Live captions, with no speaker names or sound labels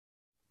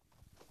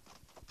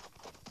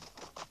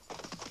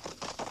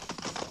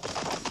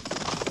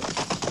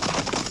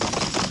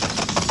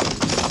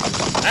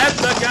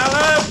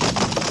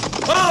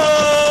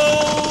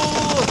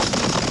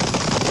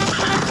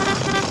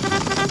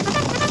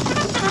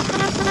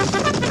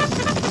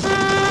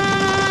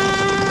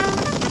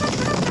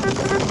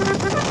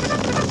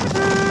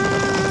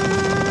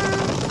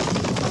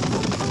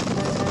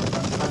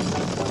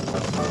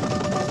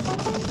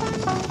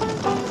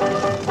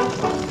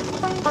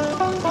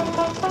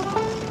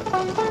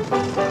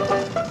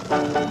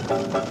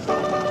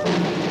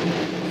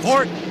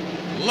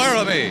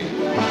Laramie.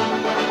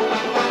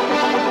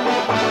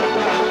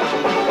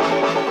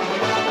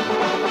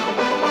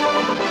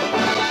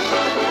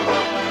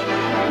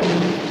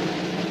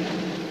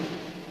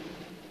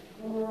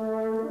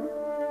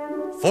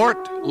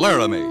 Fort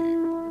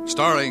Laramie,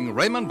 starring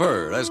Raymond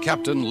Burr as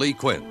Captain Lee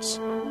Quince.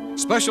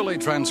 Specially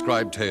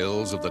transcribed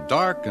tales of the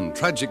dark and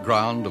tragic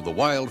ground of the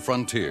wild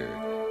frontier,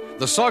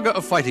 the saga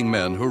of fighting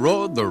men who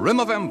rode the rim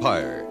of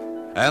empire,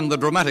 and the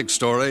dramatic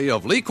story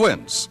of Lee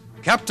Quince,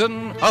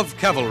 Captain of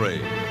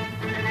Cavalry.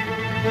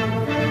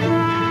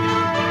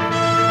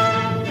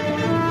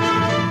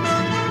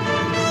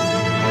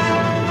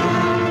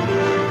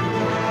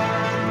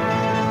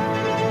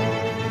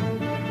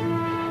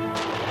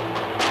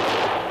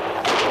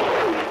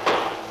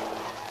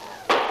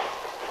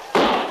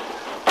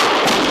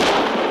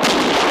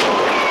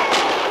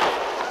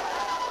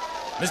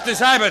 Mr.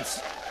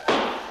 Syberts!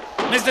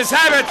 Mr.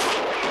 Syberts!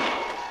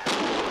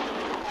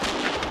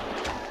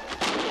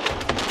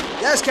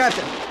 Yes,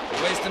 Captain.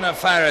 We're wasting our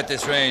fire at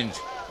this range.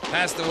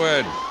 Pass the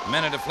word.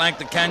 Men are to flank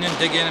the canyon,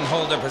 dig in, and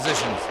hold their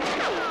positions.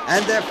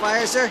 And their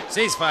fire, sir?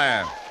 Cease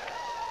fire.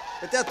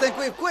 But they'll think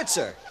we've quit,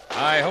 sir.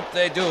 I hope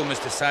they do,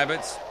 Mr.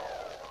 Syberts.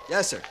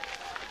 Yes, sir.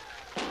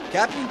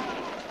 Captain,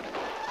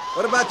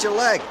 what about your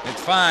leg?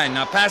 It's fine.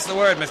 Now pass the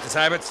word, Mr.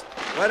 Syberts.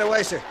 Right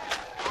away, sir.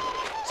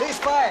 Cease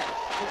fire.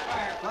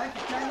 Flank the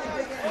canyon,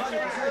 dig in, hold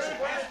your position.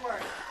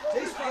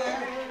 Cease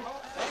fire.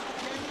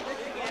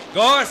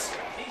 Gorse!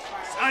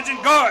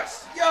 Sergeant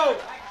Gorse! Yo!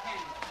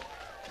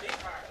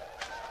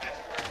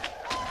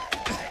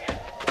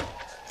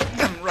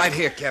 Right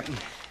here, Captain.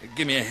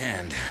 Give me a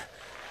hand.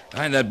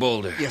 Behind that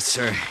boulder. Yes,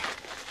 sir.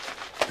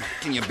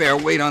 Can you bear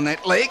weight on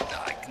that leg?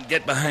 I can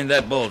get behind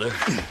that boulder.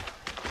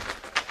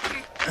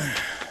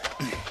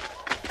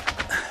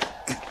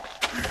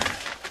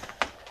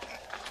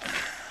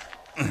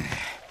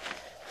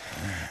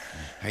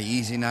 Are you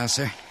easy now,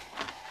 sir?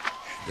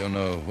 Don't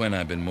know when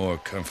I've been more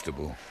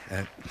comfortable.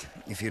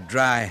 If you're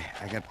dry,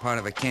 I got part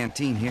of a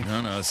canteen here.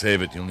 No,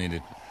 save it. You'll need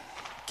it.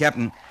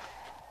 Captain,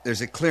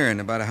 there's a clearing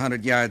about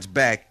 100 yards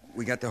back.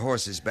 We got the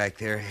horses back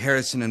there.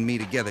 Harrison and me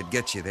together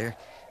get you there.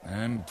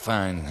 I'm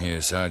fine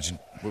here, Sergeant.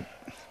 Well,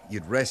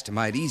 you'd rest a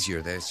mite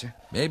easier there, sir.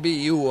 Maybe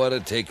you ought to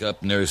take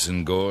up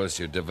nursing, Gorse.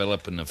 You're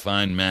developing a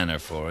fine manner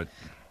for it.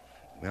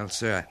 Well,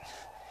 sir,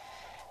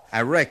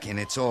 I reckon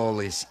it's all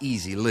this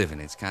easy living.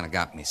 It's kind of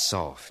got me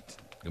soft.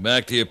 Go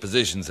back to your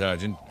position,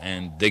 Sergeant,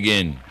 and dig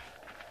in.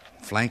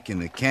 Flanking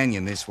the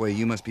canyon this way,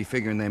 you must be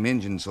figuring them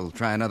Injuns will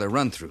try another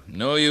run-through.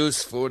 No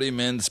use 40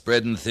 men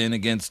spreading thin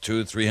against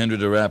 200 or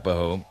 300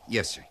 Arapaho.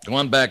 Yes, sir. Go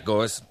on back,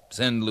 Gorse.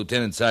 Send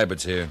Lieutenant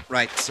Syberts here.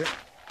 Right, sir.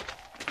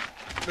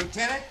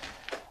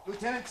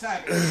 Lieutenant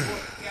Syberts.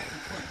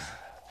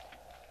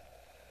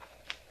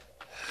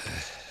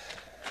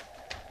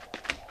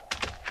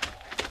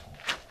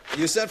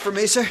 You sent for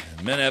me, sir?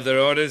 The men have their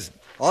orders.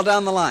 All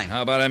down the line.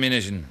 How about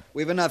ammunition?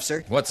 We've enough,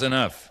 sir. What's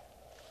enough?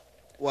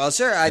 Well,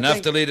 sir, I Enough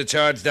think... to lead a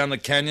charge down the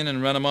canyon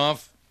and run them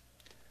off?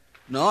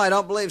 No, I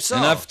don't believe so.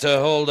 Enough to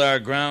hold our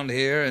ground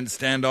here and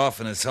stand off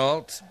an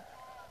assault?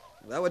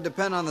 That would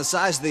depend on the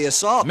size of the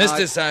assault.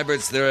 Mr.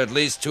 Syberts, there are at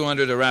least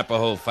 200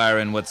 Arapaho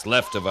firing what's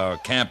left of our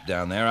camp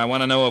down there. I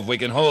want to know if we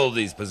can hold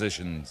these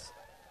positions.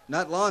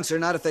 Not long, sir.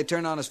 Not if they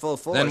turn on us full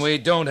force. Then we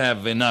don't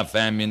have enough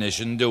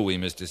ammunition, do we,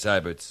 Mr.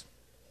 Syberts?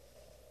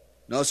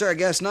 No, sir, I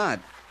guess not.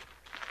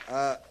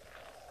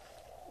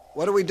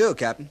 What do we do,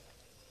 Captain?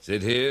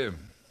 Sit here.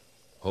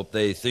 Hope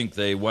they think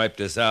they wiped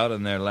us out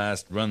in their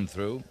last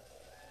run-through.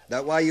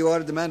 That why you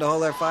ordered the men to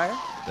hold their fire?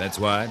 That's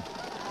why.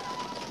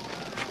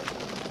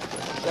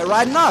 They're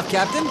riding off,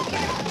 Captain.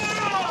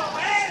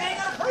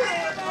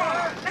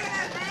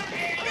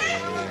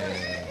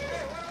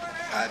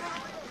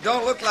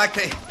 Don't look like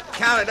they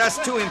counted us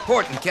too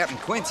important, Captain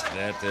Quince.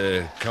 That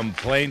a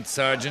complaint,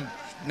 Sergeant?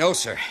 No,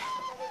 sir.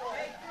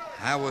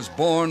 I was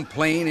born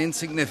plain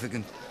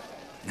insignificant.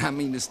 I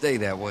mean to stay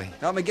that way.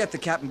 Help me get the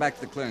captain back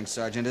to the clearing,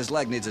 Sergeant. His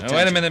leg needs attention.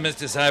 Now, wait a minute,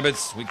 Mr.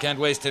 Syberts. We can't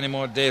waste any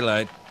more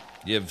daylight.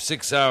 You have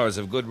 6 hours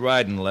of good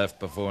riding left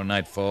before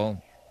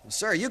nightfall.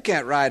 Sir, you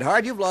can't ride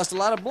hard. You've lost a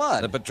lot of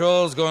blood. The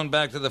patrol's going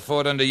back to the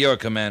fort under your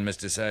command,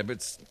 Mr.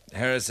 Syberts.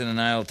 Harrison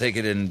and I'll take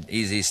it in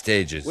easy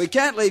stages. We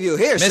can't leave you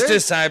here, sir. Mr.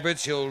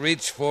 Syberts, you'll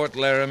reach Fort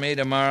Laramie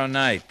tomorrow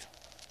night,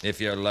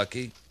 if you're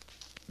lucky.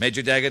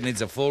 Major Daggett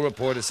needs a full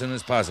report as soon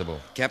as possible.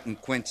 Captain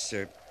Quince,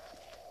 sir,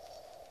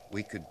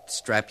 we could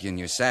strap you in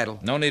your saddle.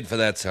 No need for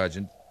that,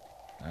 Sergeant.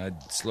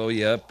 I'd slow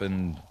you up,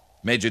 and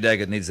Major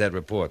Daggett needs that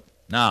report.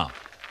 Now,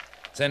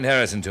 send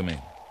Harrison to me.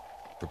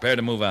 Prepare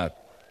to move out.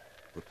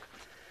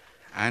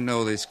 I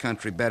know this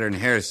country better than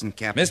Harrison,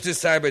 Captain. Mr.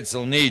 Syberts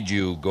will need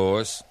you,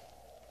 Gorse.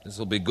 This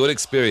will be good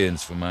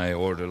experience for my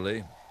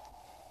orderly.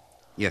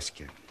 Yes,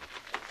 Captain.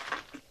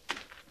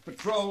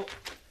 Patrol,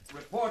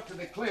 report to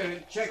the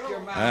clearing. Check your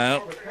mouth.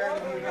 Well, prepare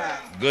to move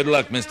out. Good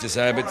luck, Mr.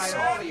 Syberts.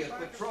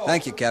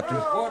 Thank you, Captain.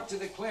 Report to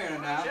the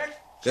clearing now.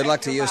 Good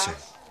luck to you, sir.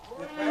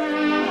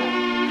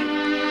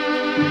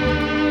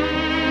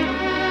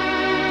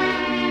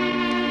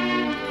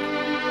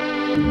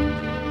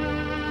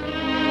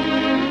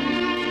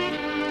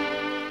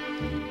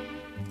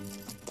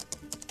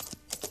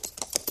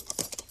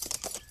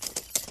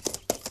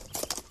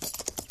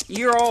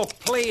 you're all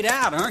played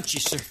out, aren't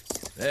you, sir?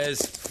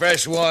 There's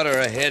fresh water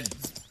ahead.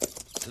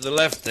 To the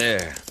left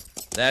there.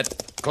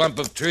 That clump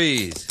of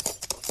trees.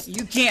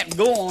 You can't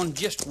go on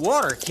just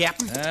water,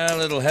 Captain. A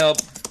little help.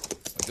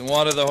 We can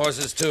water the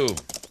horses, too.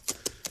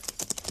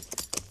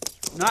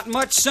 Not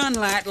much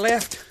sunlight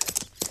left.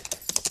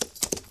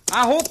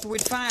 I hoped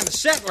we'd find a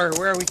settler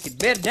where we could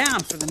bed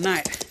down for the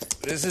night.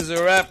 This is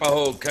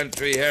Arapaho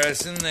country,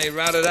 Harrison. They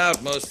routed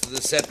out most of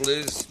the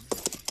settlers.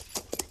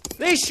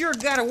 They sure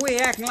got away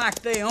acting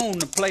like they own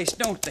the place,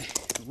 don't they?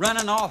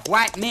 Running off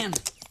white men.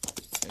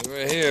 They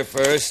were here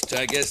first.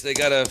 I guess they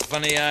got a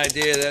funny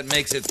idea that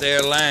makes it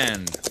their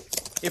land.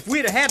 If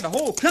we'd have had the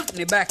whole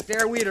company back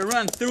there, we'd have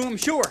run through them,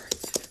 sure.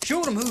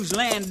 Showed them whose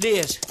land it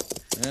is.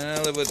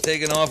 Well, it would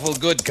take an awful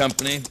good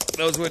company.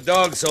 Those were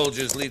dog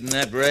soldiers leading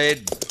that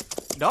raid.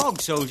 Dog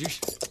soldiers?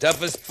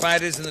 Toughest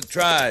fighters in the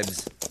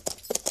tribes.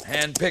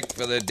 Hand-picked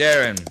for their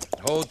daring.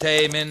 Hote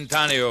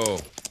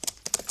Mintanio.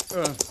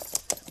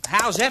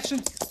 How's that, sir?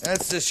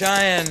 That's the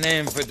Cheyenne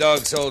name for dog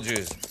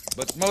soldiers.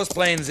 But most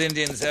Plains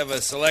Indians have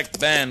a select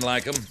band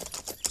like them.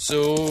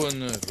 Sioux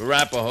and the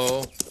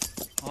Arapaho.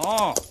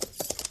 Oh.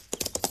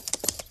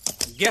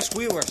 Guess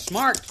we were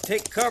smart to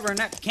take cover in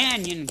that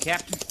canyon,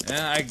 Captain.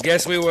 Yeah, I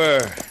guess we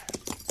were.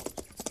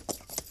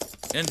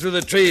 In through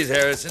the trees,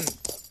 Harrison.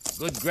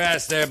 Good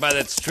grass there by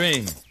that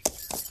stream.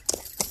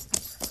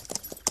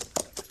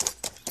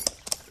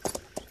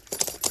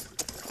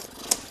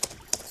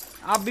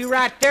 I'll be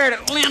right there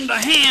to lend a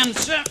hand,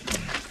 sir.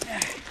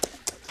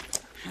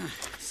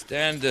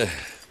 Stand to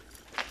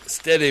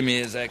steady me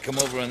as I come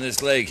over on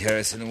this leg,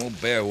 Harrison. It won't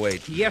bear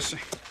weight. Yes, sir.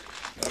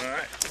 All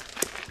right.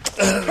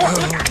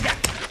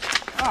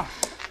 Oh.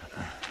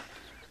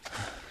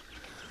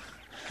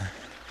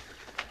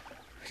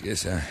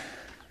 Guess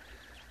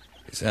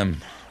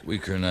I'm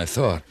weaker than I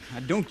thought.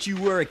 Now, don't you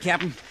worry,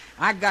 Captain.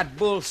 I got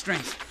bull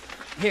strength.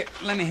 Here,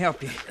 let me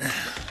help you.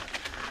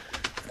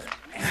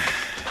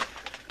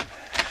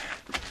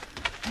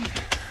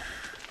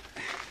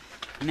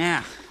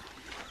 Now,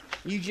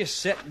 you just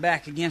sit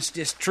back against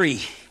this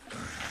tree.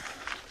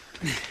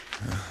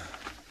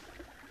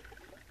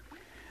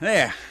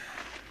 There.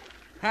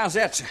 How's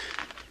that, sir?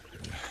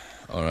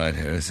 All right,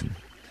 Harrison.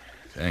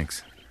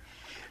 Thanks.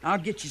 I'll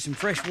get you some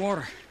fresh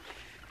water.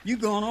 You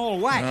gone all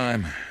white. No,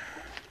 I'm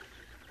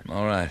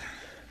all right.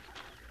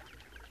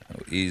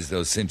 I'll ease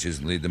those cinches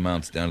and lead the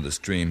mounts down to the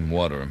stream and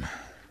water them.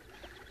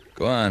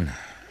 Go on.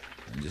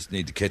 I just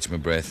need to catch my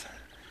breath.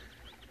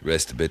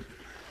 Rest a bit.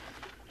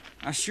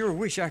 I sure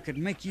wish I could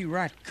make you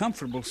right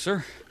comfortable,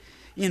 sir.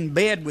 In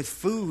bed with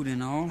food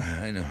and all.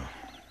 I know.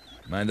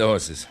 Mind the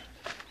horses.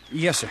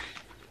 Yes, sir.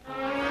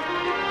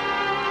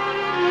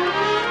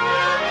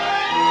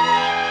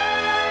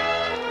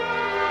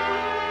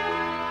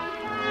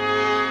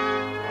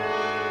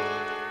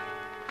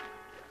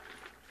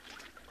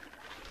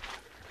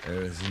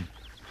 Harrison.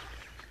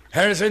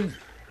 Harrison!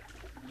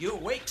 You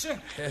awake,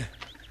 sir?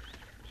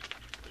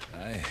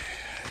 I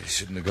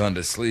shouldn't have gone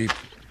to sleep.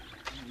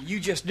 You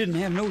just didn't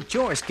have no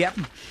choice,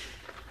 Captain.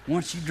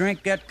 Once you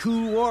drank that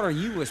cool water,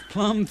 you was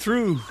plumb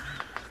through.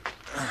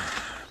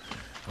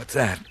 What's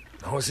that?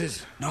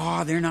 Horses?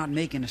 No, they're not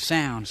making a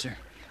sound, sir.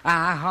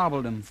 I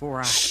hobbled them before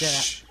I set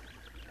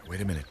out. Wait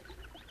a minute.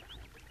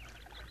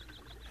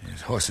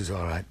 There's horses,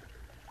 all right.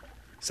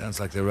 Sounds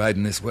like they're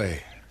riding this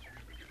way.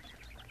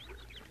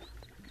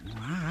 Well,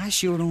 I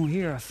sure don't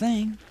hear a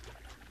thing.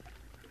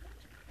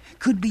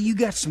 Could be you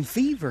got some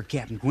fever,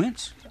 Captain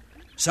Quince.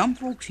 Some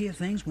folks hear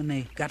things when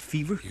they got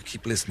fever. You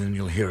keep listening,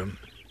 you'll hear them.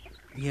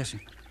 Yes,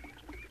 sir.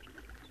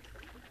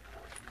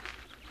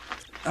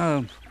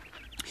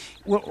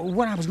 Well,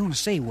 what I was going to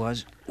say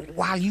was,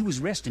 while you was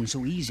resting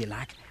so easy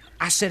like,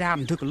 I set out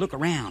and took a look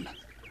around.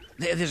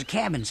 There's a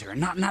cabin, sir,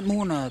 not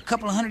more than a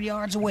couple of 100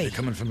 yards away. They're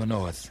coming from the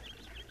north.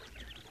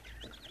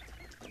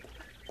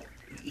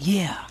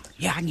 Yeah,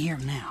 I can hear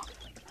them now.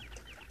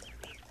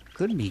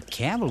 Could be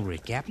cavalry,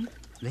 Captain.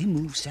 They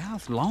move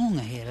south long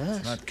ahead of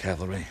us. Not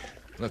cavalry.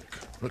 Look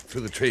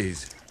through the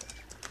trees.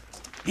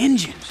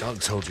 Indians.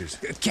 Dog soldiers.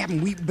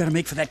 Captain, we better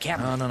make for that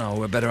cabin. No.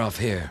 We're better off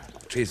here.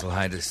 Trees will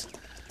hide us.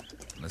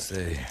 Unless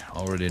they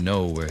already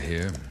know we're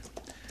here.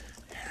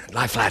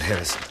 Lie flat,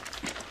 Harrison.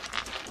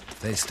 If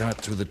they start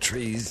through the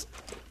trees,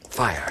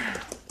 fire.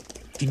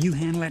 Can you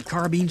handle that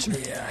carbine, sir?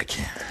 Yeah, I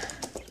can.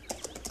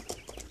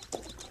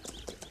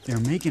 They're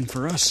making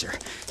for us, sir.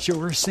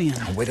 Sure as sin.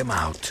 Now, wait them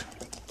out.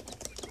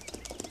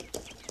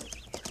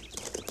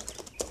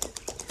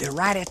 They're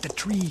right at the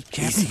tree,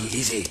 Captain.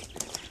 Easy.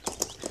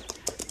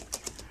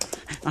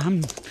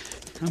 I'm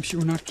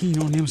sure not keen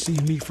on them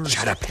seeing me first.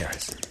 Shut up,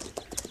 Harrison.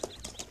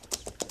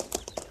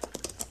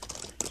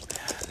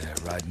 They're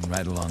riding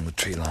right along the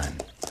tree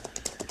line.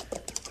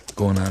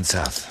 Going on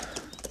south.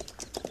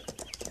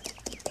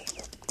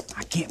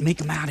 I can't make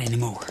them out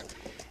anymore.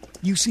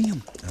 You see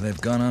them? Now,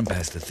 they've gone on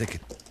past the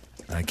thicket.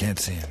 I can't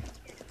see them.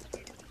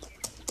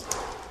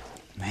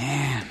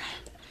 Man,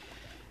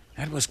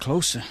 that was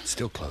closer.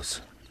 Still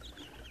close.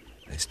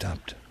 They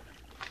stopped.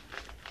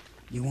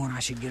 You want I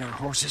should get our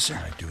horses, sir?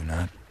 I do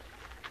not.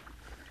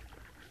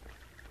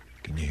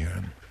 Can you hear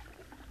them?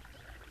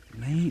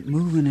 They ain't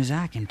moving as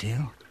I can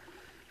tell.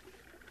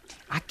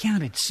 I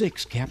counted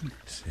 6, Captain.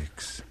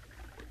 6.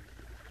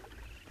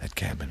 That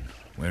cabin,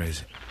 where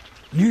is it?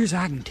 Near as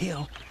I can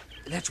tell,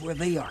 that's where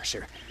they are,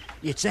 sir.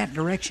 It's that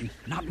direction,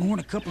 not more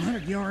than a couple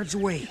hundred yards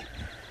away.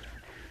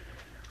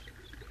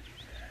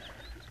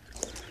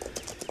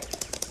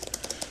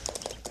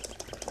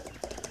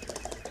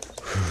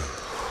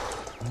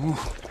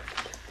 Oh,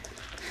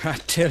 I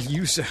tell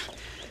you, sir,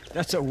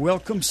 that's a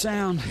welcome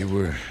sound. You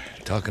were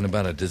talking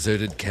about a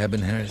deserted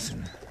cabin,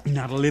 Harrison?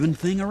 Not a living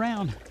thing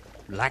around.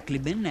 Likely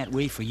been that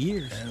way for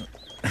years.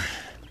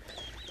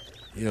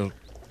 You'll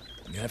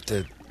have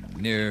to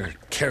near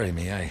carry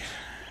me. I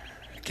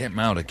can't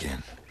mount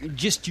again.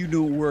 Just you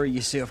don't worry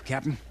yourself,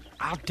 Captain.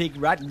 I'll take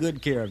right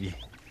good care of you.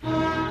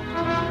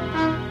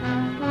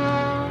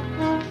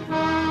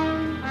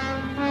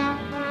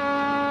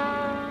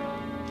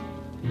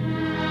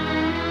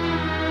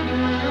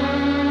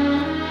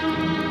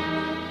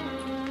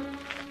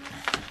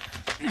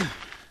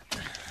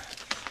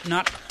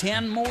 Not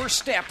 10 more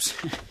steps.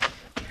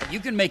 You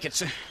can make it,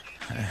 sir.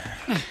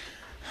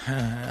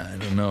 I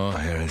don't know,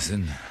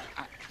 Harrison.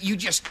 You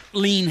just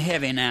lean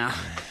heavy now.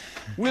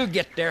 We'll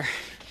get there.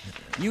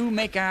 You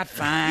make out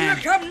fine.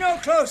 You come no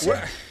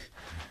closer.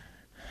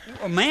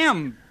 Well,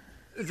 ma'am,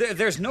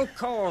 there's no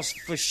cause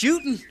for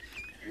shooting.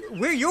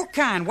 We're your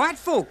kind, white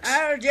folks.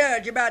 I'll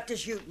judge about the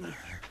shooting.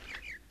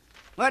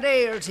 What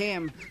ails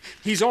him?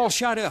 He's all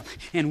shot up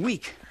and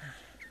weak.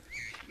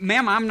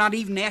 Ma'am, I'm not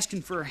even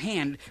asking for a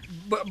hand,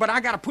 but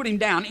I gotta put him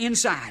down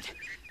inside.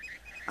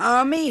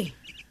 Army?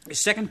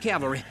 2nd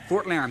Cavalry,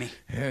 Fort Laramie.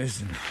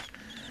 Harrison,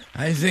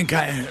 I think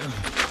I...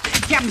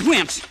 Captain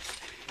Wentz!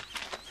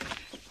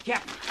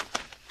 Captain,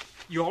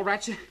 you all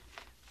right, sir?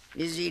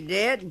 Is he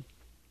dead?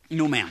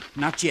 No, ma'am,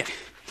 not yet.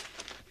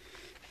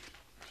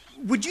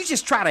 Would you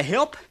just try to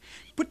help?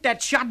 Put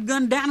that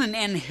shotgun down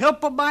and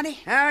help a body?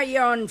 How are you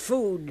on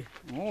food?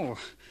 Oh,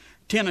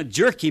 10 of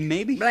jerky,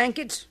 maybe.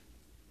 Blankets?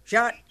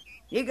 Shot?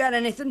 You got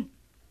anything?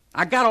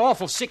 I got an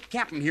awful sick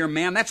captain here,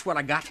 ma'am. That's what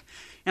I got.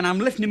 And I'm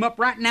lifting him up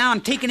right now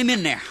and taking him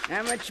in there.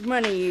 How much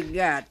money you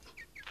got?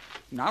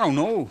 I don't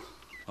know.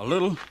 A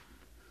little.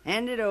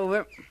 Hand it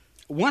over.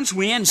 Once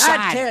we inside...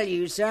 I tell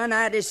you, son,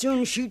 I'd as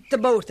soon shoot the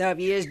both of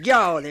you as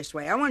jaw this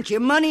way. I want your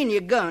money and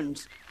your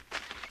guns.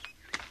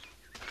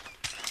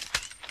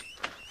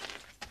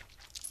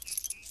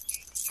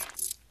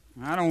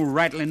 I don't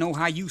rightly know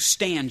how you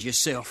stand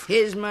yourself.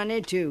 His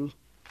money, too.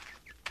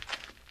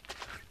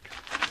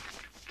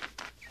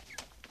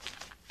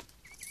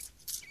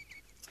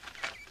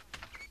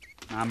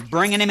 I'm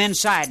bringing him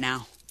inside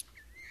now.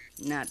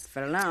 Not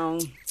for long.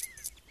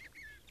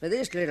 For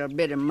this little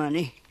bit of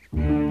money.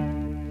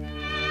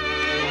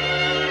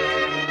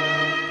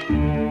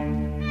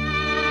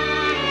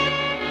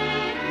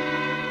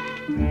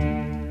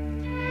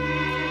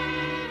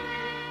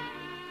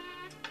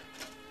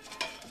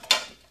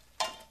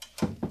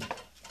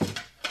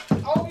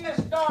 Open this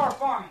door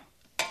for me.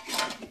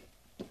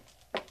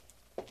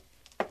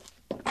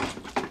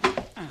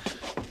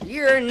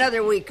 You're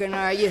another weak one,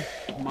 are you?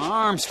 My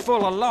arm's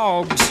full of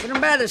logs. Put 'em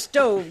by the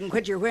stove and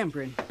quit your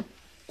whimpering.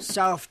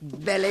 Soft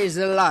bellies,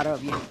 the lot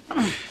of you.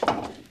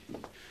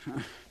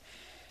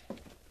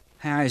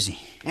 How is he?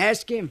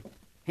 Ask him.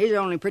 He's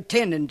only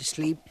pretending to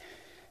sleep.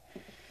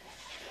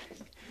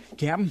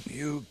 Captain?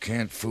 You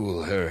can't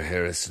fool her,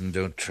 Harrison.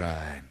 Don't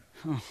try.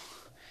 Oh,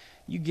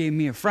 you gave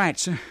me a fright,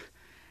 sir.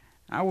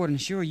 I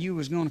wasn't sure you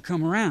was going to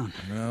come around.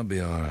 I'll be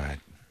all right.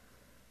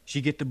 She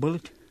get the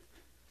bullet?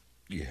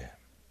 Yeah.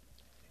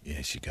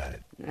 Yeah, she got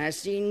it. I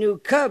see new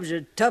cubs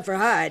are tougher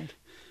hide.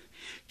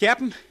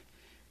 Captain,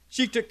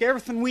 she took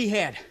everything we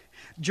had.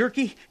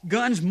 Jerky,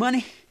 guns,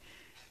 money.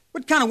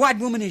 What kind of white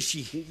woman is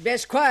she? You'd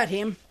best quiet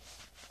him.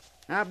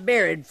 I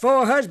buried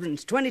 4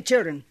 husbands, 20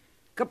 children.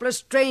 A couple of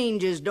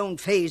strangers don't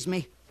faze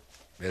me.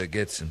 Better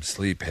get some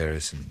sleep,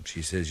 Harrison.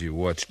 She says you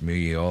watched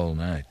me all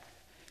night.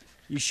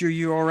 You sure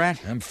you're all right?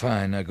 I'm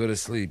fine. Now go to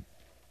sleep.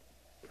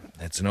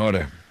 That's an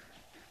order.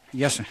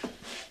 Yes, sir.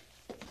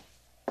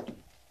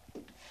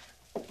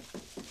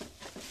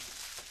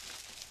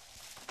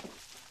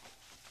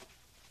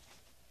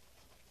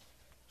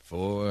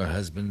 Four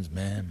husbands,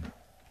 ma'am?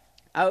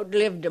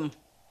 Outlived 'em.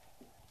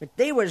 But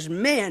they was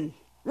men,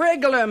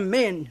 regular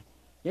men.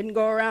 Didn't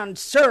go around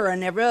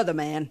sirring every other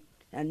man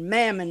and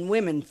mamming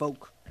women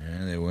folk.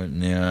 Yeah, they weren't in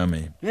the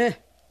army.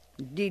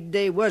 Indeed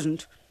they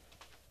wasn't.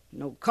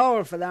 No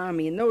call for the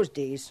army in those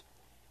days.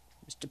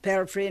 Mr.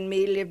 Pelfrey and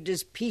me lived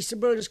as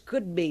peaceable as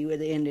could be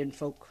with the Indian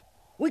folk.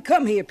 We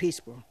come here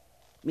peaceable,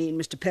 me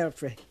and Mr.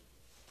 Pelfrey.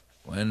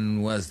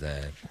 When was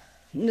that?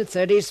 In the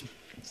 30s.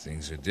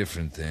 Things are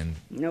different then.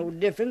 No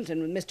different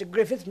than with Mr.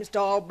 Griffith, Mr.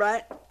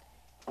 Albright,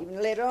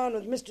 even later on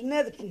with Mr.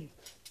 Netherton.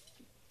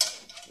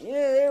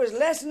 Yeah, there was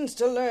lessons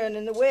to learn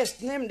in the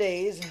West in them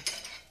days.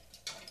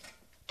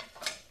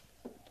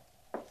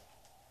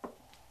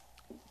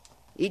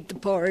 Eat the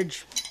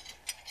porridge.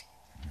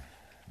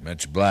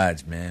 Much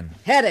obliged, ma'am.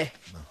 Hattie.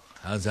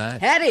 How's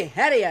that?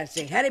 Hattie, I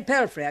say. Hattie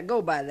Pelfrey. I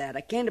go by that.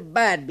 I can't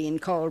abide being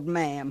called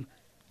ma'am.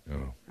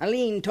 Oh. I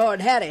lean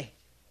toward Hattie.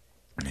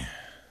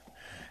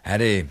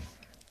 Hattie,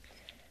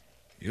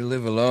 you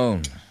live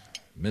alone,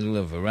 middle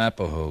of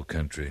Arapaho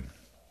country.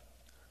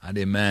 How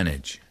do you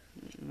manage?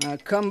 I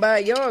come by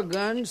your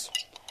guns.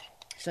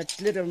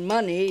 Such little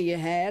money you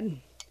had.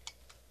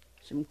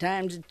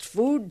 Sometimes it's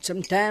food,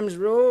 sometimes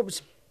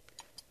robes.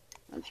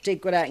 I'll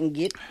take what I can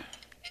get.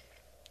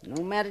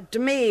 No matter to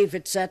me if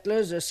it's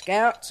settlers or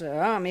scouts or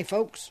army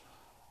folks.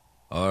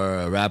 Or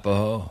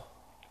Arapaho?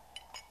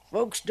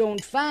 Folks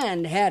don't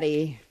find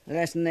Hattie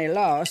less than they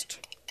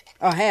lost,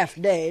 or half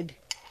dead.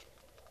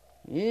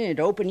 It'd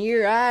open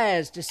your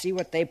eyes to see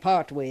what they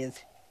part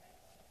with.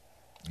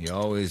 You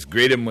always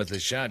greet 'em with a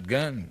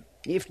shotgun?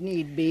 If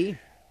need be.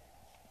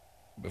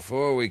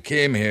 Before we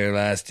came here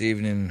last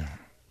evening,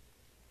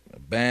 a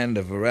band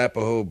of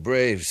Arapaho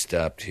braves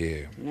stopped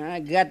here. I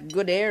got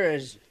good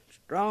arrows,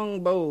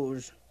 strong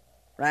bows,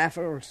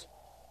 rifles.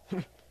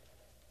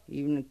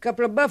 Even a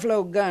couple of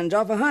buffalo guns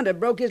off a hunter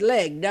broke his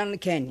leg down the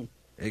canyon.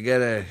 They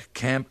got a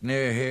camp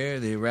near here,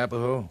 the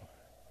Arapaho?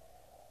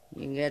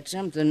 You got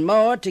something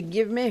more to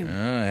give me? Oh,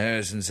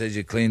 Harrison says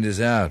you cleaned us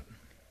out.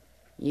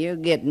 You're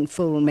getting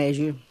full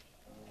measure.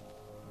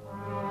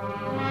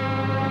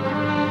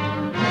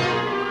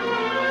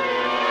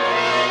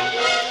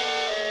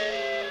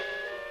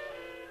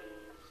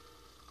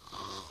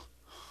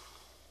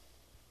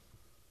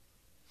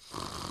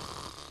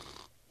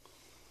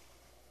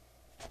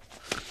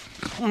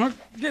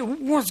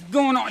 What's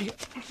going on?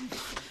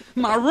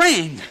 My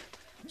ring.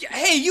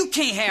 Hey, you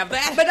can't have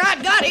that. But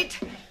I got it.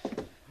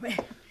 Well,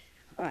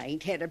 I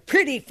ain't had a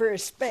pretty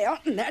first spell,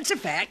 and that's a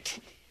fact.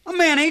 A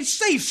man ain't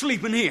safe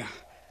sleeping here.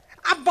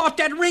 I bought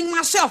that ring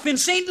myself in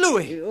St.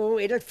 Louis. Oh,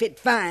 it'll fit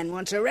fine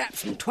once I wrap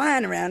some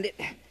twine around it.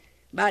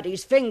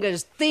 Body's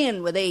fingers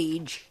thin with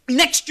age.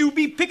 Next you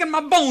be picking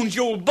my bones,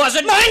 you old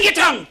buzzard. Mind your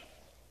tongue!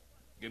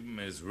 Give him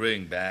his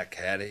ring back,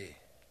 Hattie.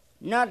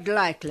 Not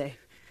likely.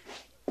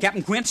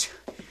 Captain Quince,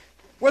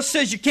 what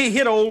says you can't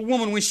hit an old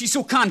woman when she's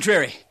so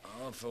contrary?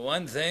 Oh, for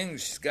one thing,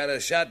 she's got a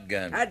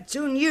shotgun. I'd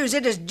soon use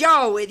it as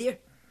jaw with you.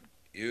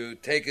 You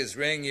take his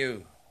ring,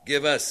 you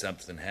give us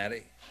something,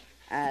 Hattie.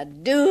 I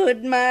do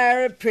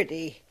admire a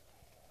pretty.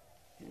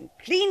 And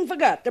clean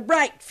forgot the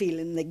bright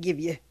feeling they give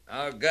you.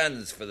 Our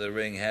guns for the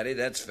ring, Hattie,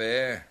 that's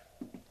fair.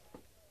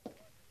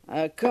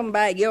 I come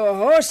by your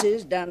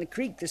horses down the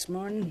creek this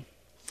morning.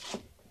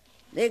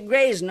 They're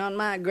grazing on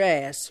my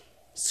grass,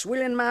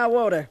 swilling my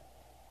water.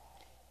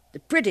 The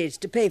pretty's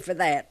to pay for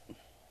that.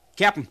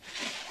 Captain,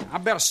 I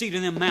better see to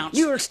them mounts.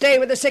 You'll stay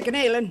with the sick and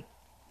ailing.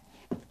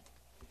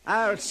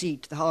 I'll see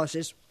to the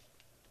horses.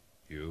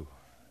 You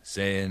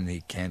saying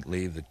he can't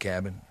leave the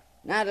cabin?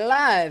 Not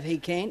alive, he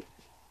can't.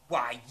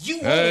 Why,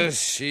 you...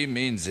 She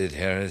means it,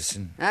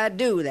 Harrison. I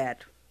do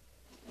that.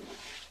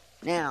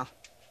 Now,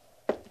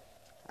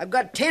 I've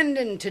got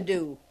tending to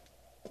do.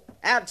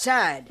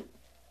 Outside.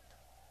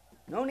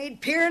 No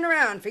need peering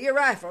around for your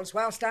rifles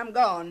whilst I'm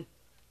gone.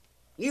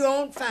 You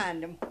won't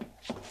find them.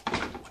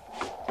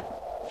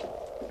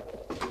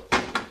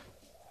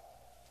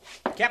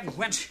 Captain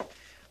Quince,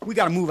 we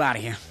gotta move out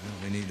of here.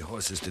 We need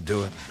horses to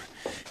do it.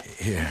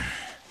 Here,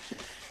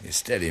 you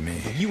steady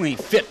me. You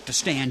ain't fit to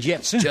stand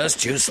yet, sir.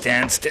 Just you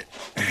stand still.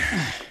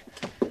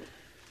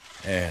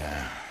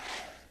 Yeah.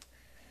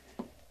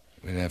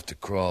 We'd have to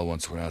crawl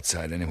once we're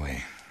outside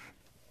anyway.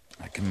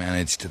 I can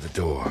manage to the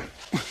door.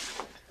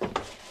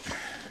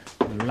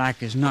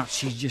 Like as not,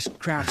 she's just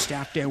crouched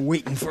out there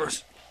waiting for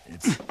us.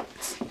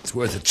 It's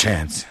worth a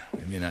chance.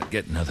 We may not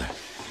get another.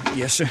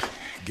 Yes, sir.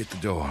 Get the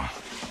door.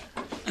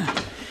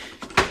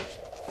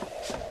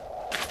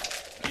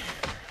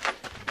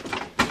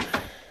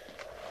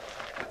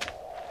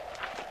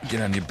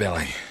 Get on your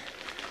belly.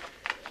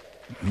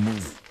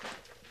 Move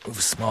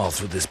small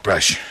through this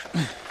brush.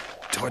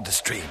 Toward the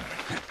stream.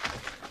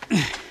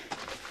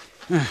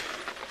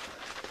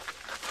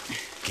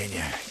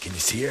 Can you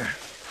see her?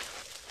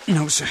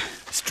 No, sir.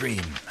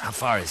 Stream. How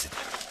far is it?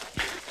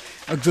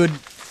 A good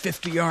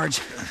 50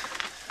 yards.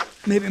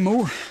 Maybe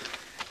more.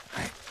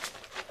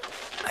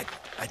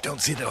 I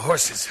don't see the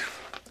horses.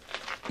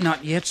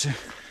 Not yet, sir.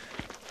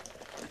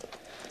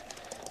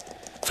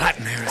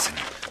 Flatten, Harrison.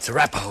 It's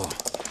Arapaho.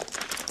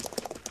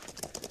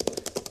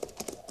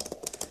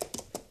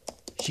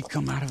 She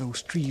come out of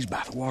those trees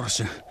by the water,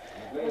 sir.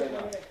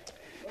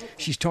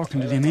 She's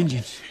talking to them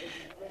Indians.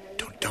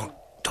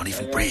 Don't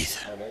even breathe.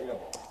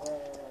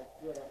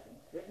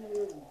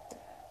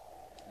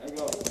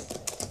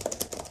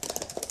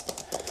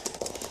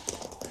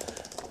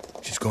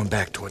 She's going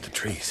back toward the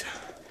trees.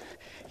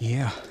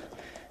 Yeah.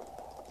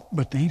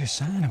 But there ain't a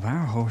sign of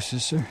our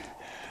horses, sir.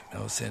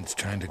 No sense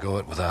trying to go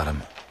it without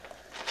them.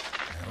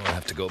 We'll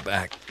have to go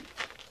back.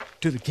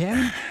 To the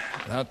cabin?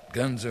 Without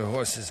guns or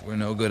horses, we're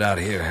no good out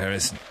here,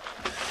 Harrison.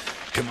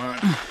 Come on.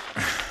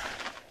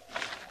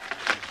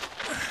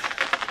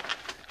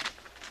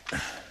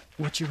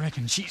 What you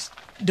reckon she's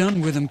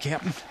done with them,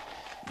 Captain?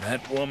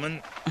 That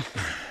woman,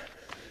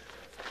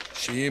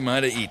 she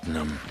might have eaten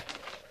them.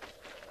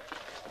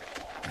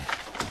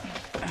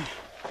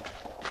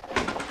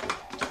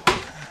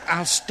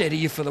 I'll steady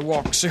you for the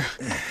walk, sir.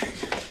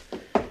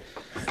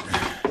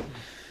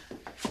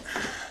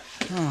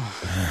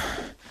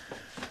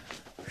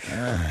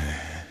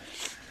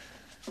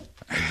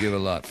 I'd give a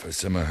lot for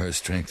some of her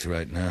strength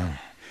right now.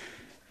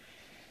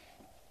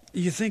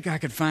 You think I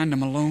could find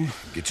him alone?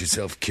 Get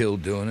yourself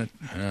killed doing it?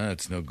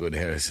 It's no good,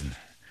 Harrison.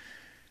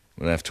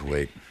 We'll have to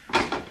wait.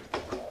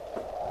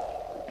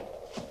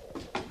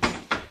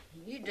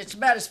 You're just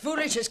about as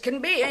foolish as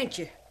can be, ain't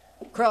you?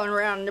 Crawling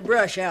around in the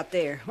brush out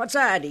there. What's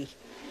ID?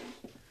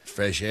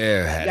 Fresh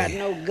air, Hattie.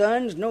 Got no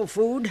guns, no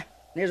food.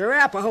 There's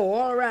Arapaho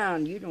all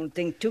around. You don't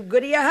think too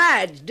good of your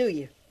hides, do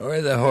you? Where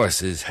are the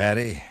horses,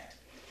 Hattie?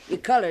 Your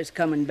color's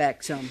coming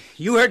back some.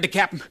 You heard the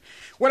captain.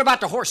 What about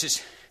the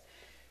horses?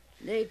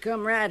 They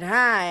come right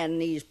high in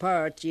these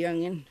parts,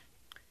 youngin'.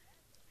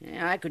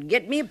 Yeah, I could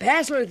get me a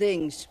passel of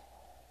things.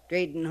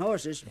 Trading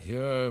horses.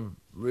 You're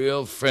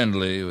real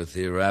friendly with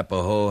the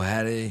Arapaho,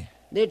 Hattie.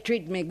 They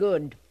treat me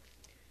good.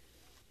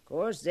 Of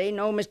course, they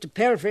know Mr.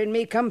 Pelfrey and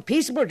me come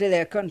peaceable to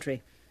their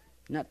country.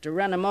 Not to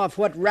run 'em off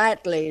what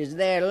rightly is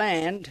their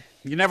land.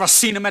 You never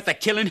seen 'em at the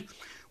killing?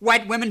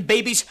 White women,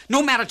 babies,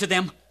 no matter to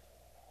them.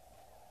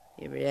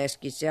 You ever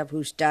ask yourself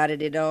who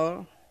started it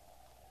all?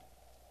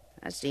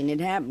 I seen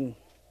it happen.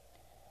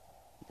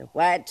 The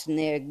whites and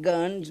their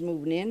guns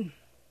moving in.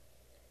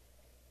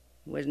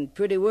 Wasn't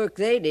pretty work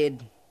they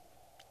did.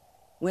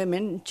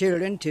 Women and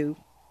children, too.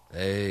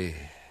 They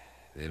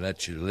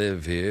let you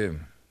live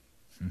here.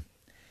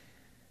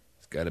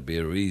 There's got to be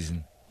a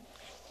reason.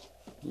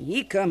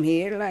 He come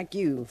here like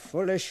you,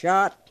 full of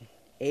shot,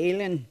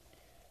 ailing.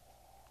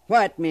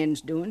 White men's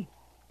doing.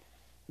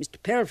 Mr.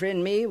 Pelfrey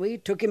and me, we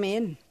took him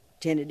in,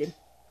 tended him.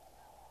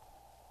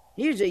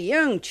 He was a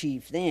young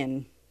chief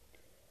then.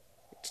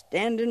 But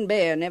Standing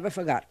Bear never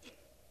forgot.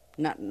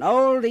 Not in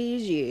all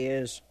these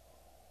years.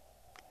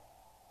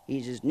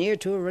 He's as near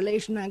to a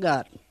relation I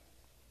got.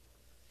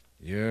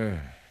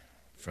 You're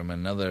from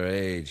another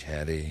age,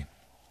 Hattie.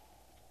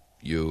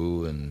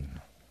 You and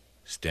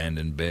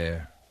Standing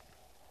Bear.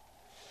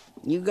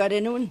 You got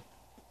anyone?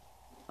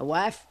 A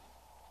wife?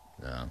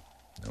 No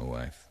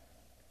wife.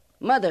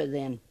 Mother,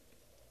 then?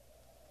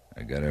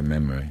 I got her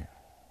memory.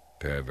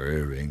 Pair of her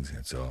earrings,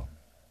 that's all.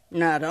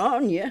 Not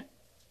on you.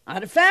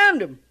 I'd have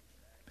found 'em.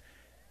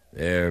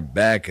 They're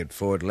back at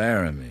Fort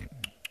Laramie.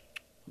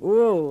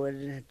 Oh,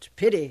 that's a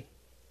pity.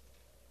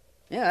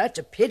 Yeah, that's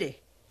a pity.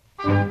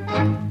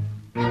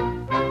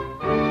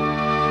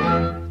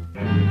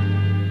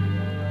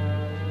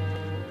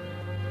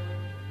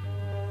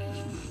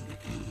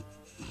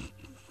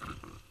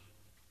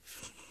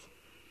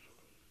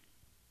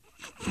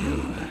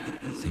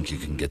 Think you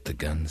can get the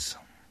guns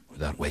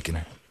without waking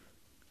her?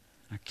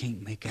 I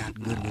can't make out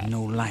good with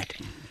no light.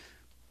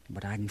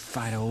 But I can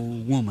fight an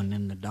old woman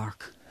in the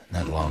dark.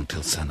 Not long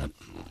till sunup.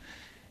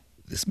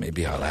 This may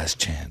be our last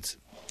chance.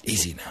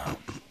 Easy now.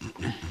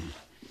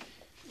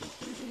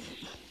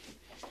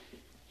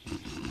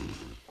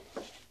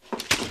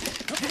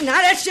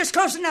 Now, that's just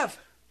close enough.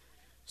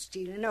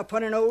 Stealing up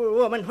on an old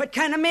woman. What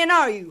kind of men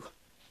are you?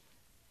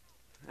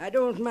 I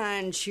don't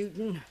mind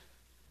shooting.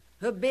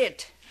 A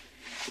bit.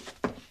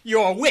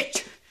 You're a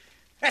witch.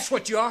 That's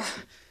what you are.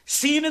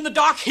 Seeing in the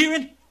dark,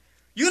 hearing.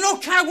 You're no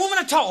kind of woman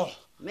at all.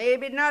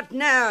 Maybe not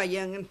now,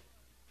 young'un.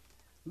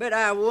 But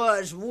I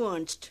was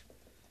once.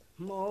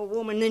 More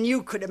woman than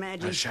you could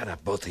imagine. Now shut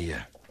up, both of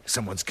you.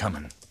 Someone's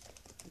coming.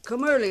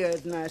 Come earlier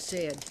than I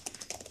said.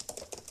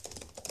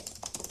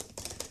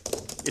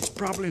 It's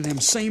probably them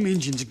same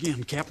Injuns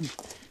again, Captain.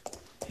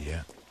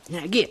 Yeah.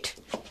 Now get.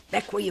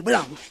 Back where you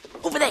belong.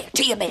 Over there,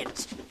 to your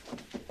beds.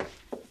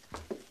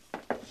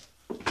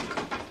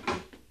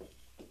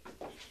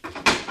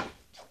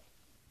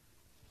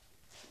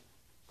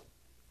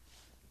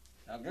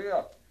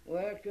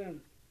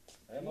 Welcome.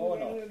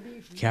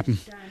 Captain,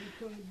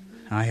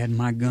 I had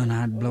my gun.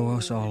 I'd blow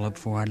us all up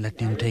before I'd let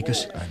them take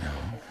us. I know.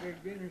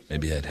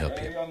 Maybe I'd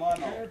help you.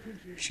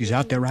 She's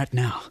out there right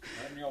now.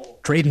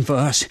 Trading for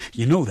us.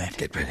 You know that.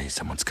 Get ready.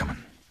 Someone's coming.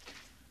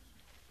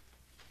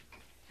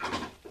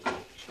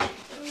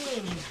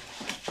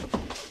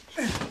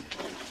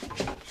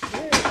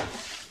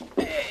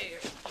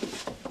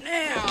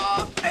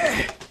 Now,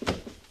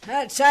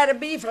 that side of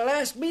beef will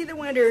last me the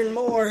winter and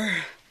more.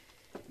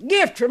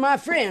 Gift for my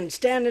friend,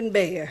 Standing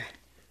Bear.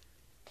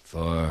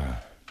 For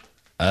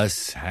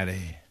us,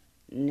 Hattie?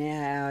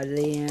 Now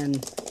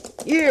then,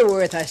 you're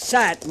worth a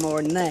sight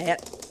more than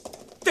that.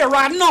 They're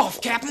riding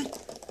off, Captain.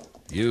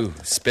 You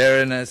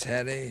sparing us,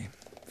 Hattie?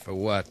 For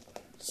what?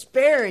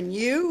 Sparing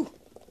you?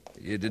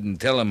 You didn't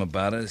tell them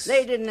about us.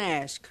 They didn't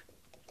ask.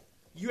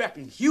 You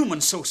acting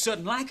human so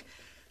sudden-like.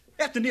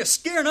 After near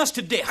scaring us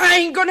to death. I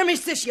ain't gonna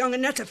miss this,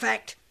 young'un, that's a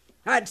fact.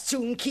 I'd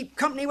soon keep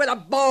company with a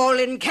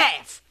bawling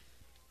calf.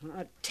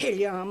 I tell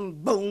you, I'm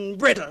bone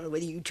brittle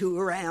with you two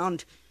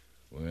around.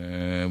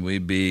 Well,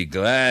 we'd be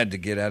glad to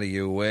get out of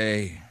your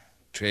way.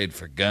 Trade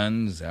for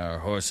guns, our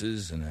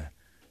horses, and a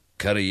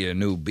cut of your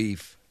new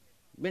beef.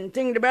 Been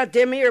thinking about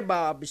them ear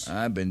bobs.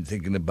 I've been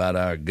thinking about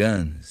our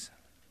guns.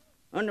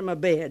 Under my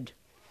bed.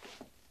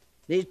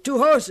 There's 2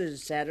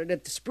 horses saddled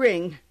at the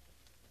spring.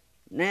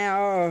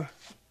 Now,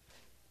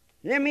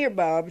 them ear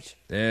bobs.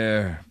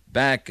 They're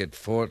back at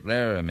Fort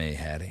Laramie,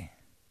 Hattie.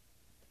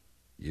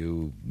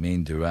 You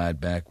mean to ride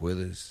back with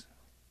us?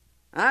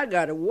 I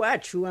gotta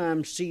watch who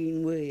I'm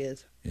seen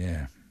with.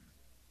 Yeah.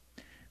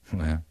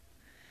 Well,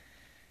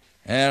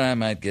 I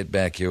might get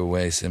back your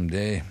way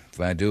someday. If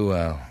I do,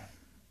 I'll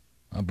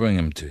bring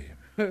 'em to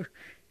you.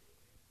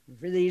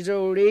 For these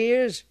old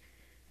ears?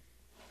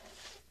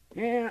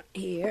 Yeah,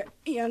 here,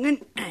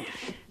 young'un.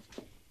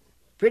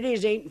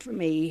 Pretties ain't for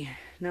me,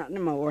 not no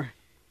more.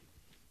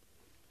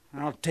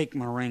 I'll take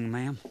my ring,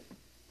 ma'am.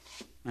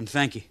 And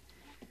thank you.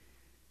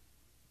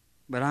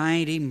 But I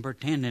ain't even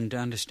pretending to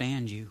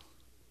understand you.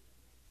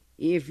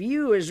 If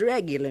you was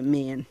regular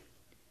men,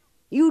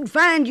 you'd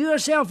find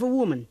yourself a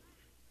woman.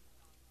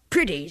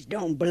 Pretties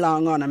don't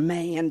belong on a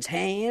man's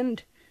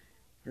hand,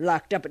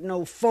 locked up at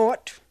no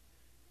fort.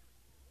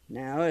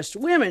 Now, us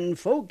women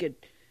folk,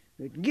 it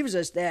gives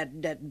us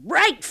that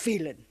bright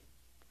feeling,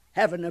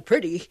 having a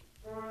pretty.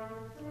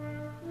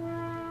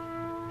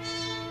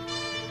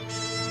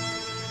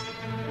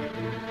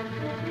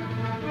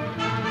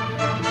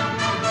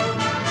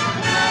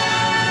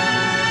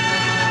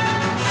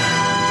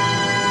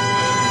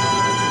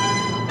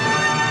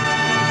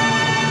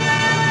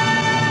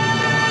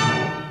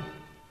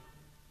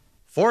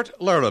 Fort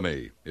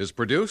Laramie is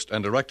produced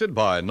and directed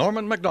by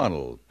Norman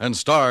MacDonald and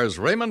stars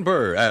Raymond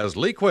Burr as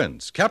Lee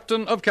Quince,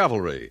 Captain of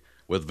Cavalry,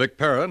 with Vic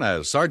Perrin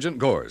as Sergeant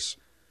Gorse.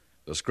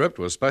 The script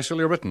was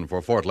specially written for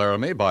Fort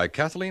Laramie by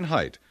Kathleen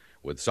Height,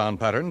 with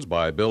sound patterns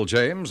by Bill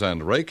James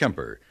and Ray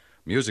Kemper,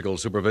 musical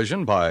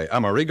supervision by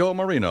Amerigo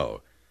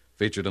Marino.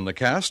 Featured in the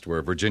cast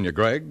were Virginia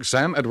Gregg,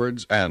 Sam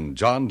Edwards, and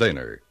John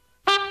Daner.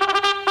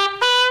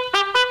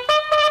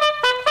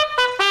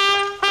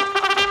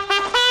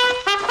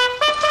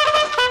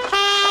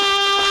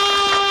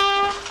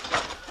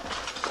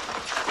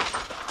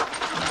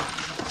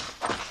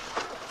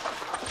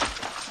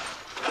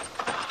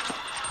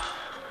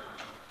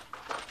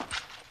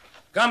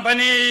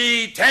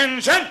 Company,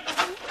 tension!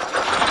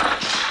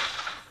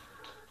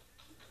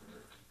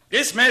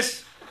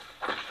 Dismiss!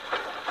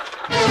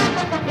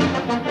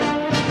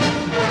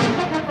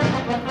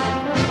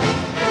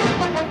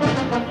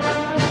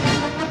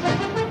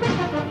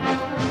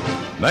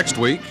 Next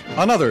week,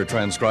 another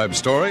transcribed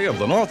story of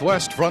the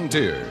Northwest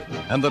frontier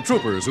and the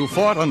troopers who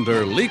fought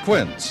under Lee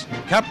Quince,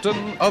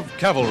 Captain of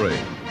Cavalry.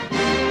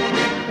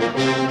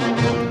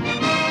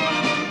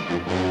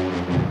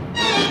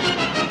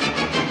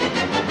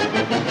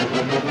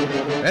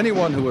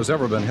 Anyone who has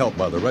ever been helped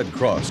by the Red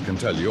Cross can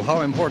tell you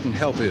how important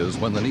help is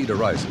when the need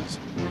arises.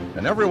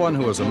 And everyone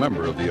who is a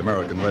member of the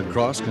American Red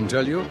Cross can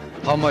tell you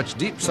how much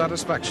deep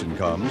satisfaction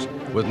comes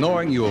with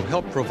knowing you have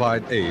helped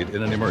provide aid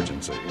in an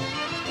emergency.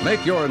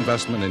 Make your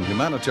investment in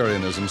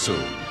humanitarianism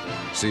soon.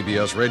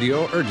 CBS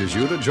Radio urges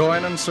you to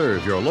join and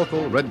serve your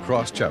local Red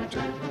Cross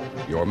chapter.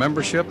 Your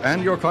membership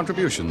and your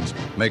contributions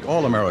make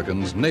all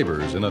Americans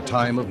neighbors in a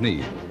time of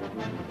need.